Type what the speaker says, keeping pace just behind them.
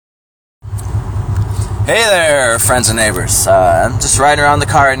Hey there, friends and neighbors. I'm just riding around the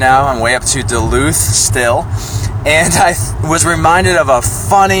car right now. I'm way up to Duluth still. And I was reminded of a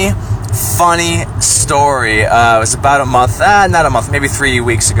funny story. It was about not a month, maybe 3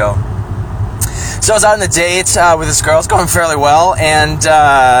 weeks ago. So I was out on a date with this girl. It's going fairly well, and,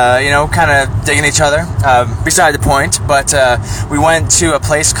 kind of digging each other. Beside the point, but we went to a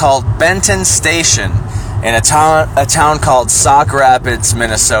place called Benton Station in a town called Sauk Rapids,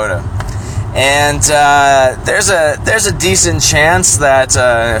 Minnesota. And there's a decent chance that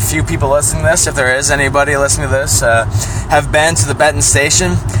a few people listening to this, if there is anybody listening to this, have been to the Benton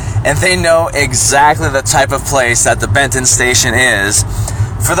Station, and they know exactly the type of place that the Benton Station is.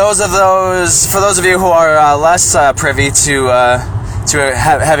 For those of you who are less privy to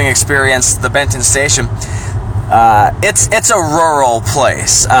having experienced the Benton Station, it's a rural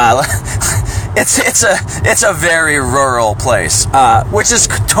place. It's a very rural place, which is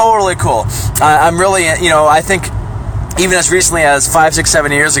totally cool. I'm really, I think even as recently as 5, 6,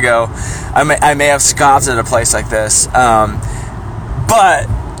 7 years ago, I may have scoffed at a place like this. But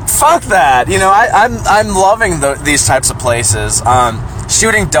fuck that. I'm loving these types of places.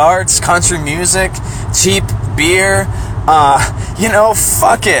 Shooting darts, country music, cheap beer.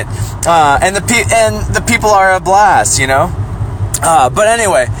 Fuck it. And the people are a blast. But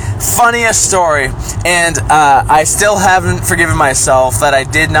anyway, funniest story, and I still haven't forgiven myself that I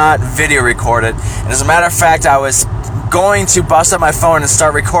did not video record it. And as a matter of fact, I was going to bust up my phone and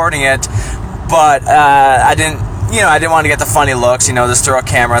start recording it, but I didn't want to get the funny looks, just throw a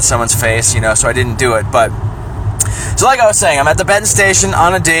camera at someone's face, so I didn't do it. But so like I was saying, I'm at the Benton Station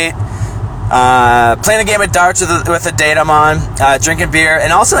on a date, playing a game of darts with a date I'm on, drinking beer,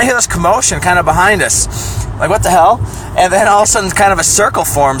 and all of a sudden I hear this commotion kind of behind us. Like, what the hell? And then all of a sudden kind of a circle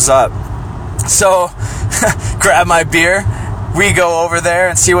forms up. So, grab my beer, we go over there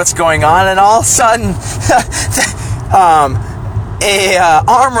and see what's going on, and all of a sudden, a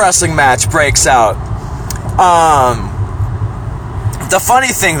arm wrestling match breaks out. The funny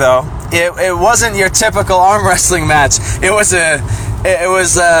thing, though, it wasn't your typical arm wrestling match. It was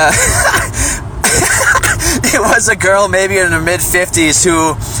a girl maybe in her mid-50s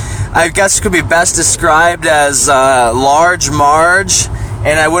who I guess could be best described as large Marge,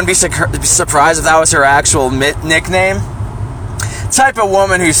 and I wouldn't be surprised if that was her actual nickname. Type of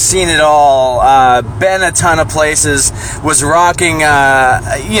woman who's seen it all, been a ton of places, was rocking,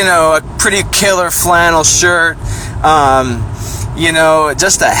 a pretty killer flannel shirt,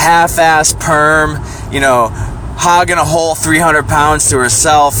 just a half-ass perm, hogging a whole 300 pounds to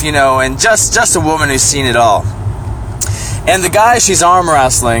herself, and just a woman who's seen it all. And the guy she's arm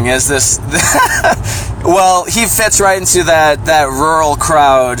wrestling is this, well, he fits right into that rural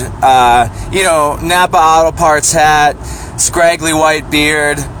crowd, Napa Auto Parts hat, scraggly white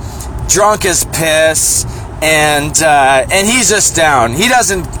beard, drunk as piss, and he's just down. He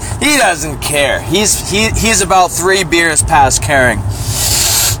doesn't care. He's about 3 beers past caring.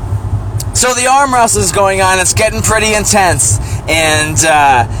 So the arm wrestle is going on. It's getting pretty intense, and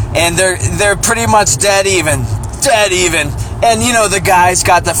they're pretty much dead even. And the guy's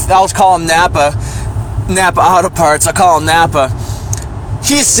got I'll call him Napa Auto Parts. I'll call him Napa.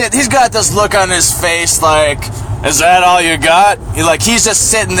 He's got this look on his face like, is that all you got? He's just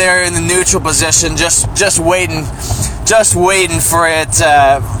sitting there in the neutral position, just waiting for it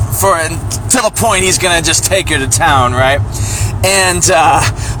to the point he's gonna just take her to town, right? And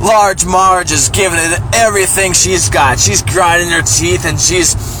large Marge is giving it everything she's got. She's grinding her teeth, and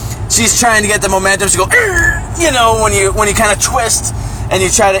she's trying to get the momentum. She goes, when you kind of twist and you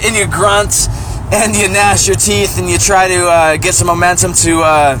grunt and you gnash your teeth and you try to get some momentum to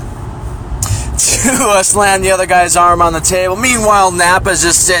slam the other guy's arm on the table. Meanwhile, Napa's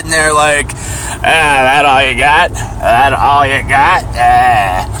just sitting there like, that all you got? That all you got?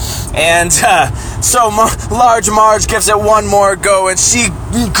 And so large Marge gives it one more go, and she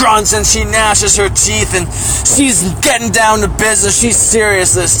grunts and she gnashes her teeth, and she's getting down to business. She's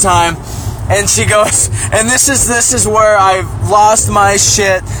serious this time. And she goes, and this is where I've lost my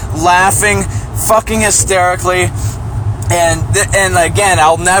shit, laughing, fucking hysterically. And again,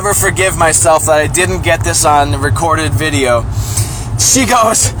 I'll never forgive myself that I didn't get this on recorded video. She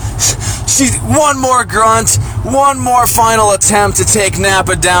goes, one more grunt, one more final attempt to take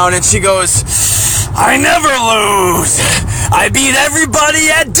Napa down, and she goes, I never lose. I beat everybody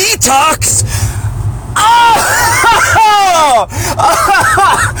at Detox. Oh!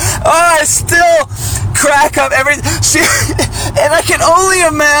 I still crack up and I can only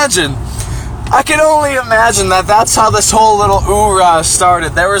imagine that that's how this whole little oorah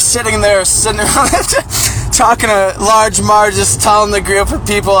started. They were sitting around talking to Large Marge, just telling the group of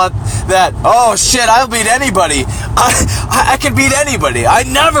people that, oh shit, I'll beat anybody. I can beat anybody. I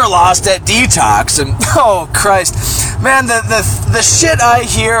never lost at Detox. And oh Christ, man, the shit I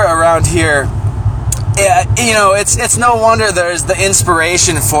hear around here. You know, it's no wonder there's the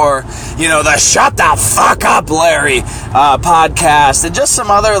inspiration for, you know, the Shut the Fuck Up Larry podcast, and just some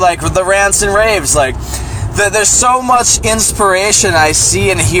other, like, the Rants and Raves. Like, there's so much inspiration I see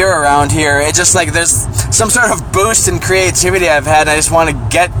and hear around here. It just, like, there's some sort of boost in creativity I've had, and I just want to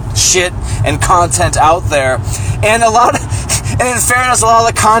get shit and content out there. And and in fairness, a lot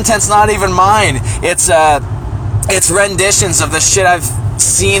of the content's not even mine. It's renditions of the shit I've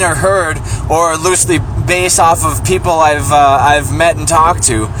seen or heard, or loosely based off of people I've met and talked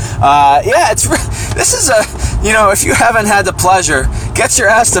to. This is a, you know, if you haven't had the pleasure, get your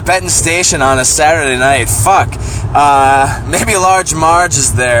ass to Benton Station on a Saturday night. Fuck. Maybe Large Marge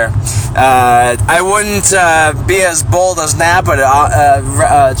is there. I wouldn't be as bold as Napa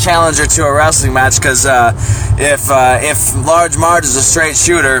to challenge her to a wrestling match, because if Large Marge is a straight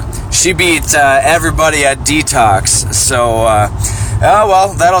shooter, she beat everybody at Detox. So,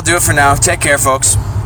 well, that'll do it for now. Take care, folks.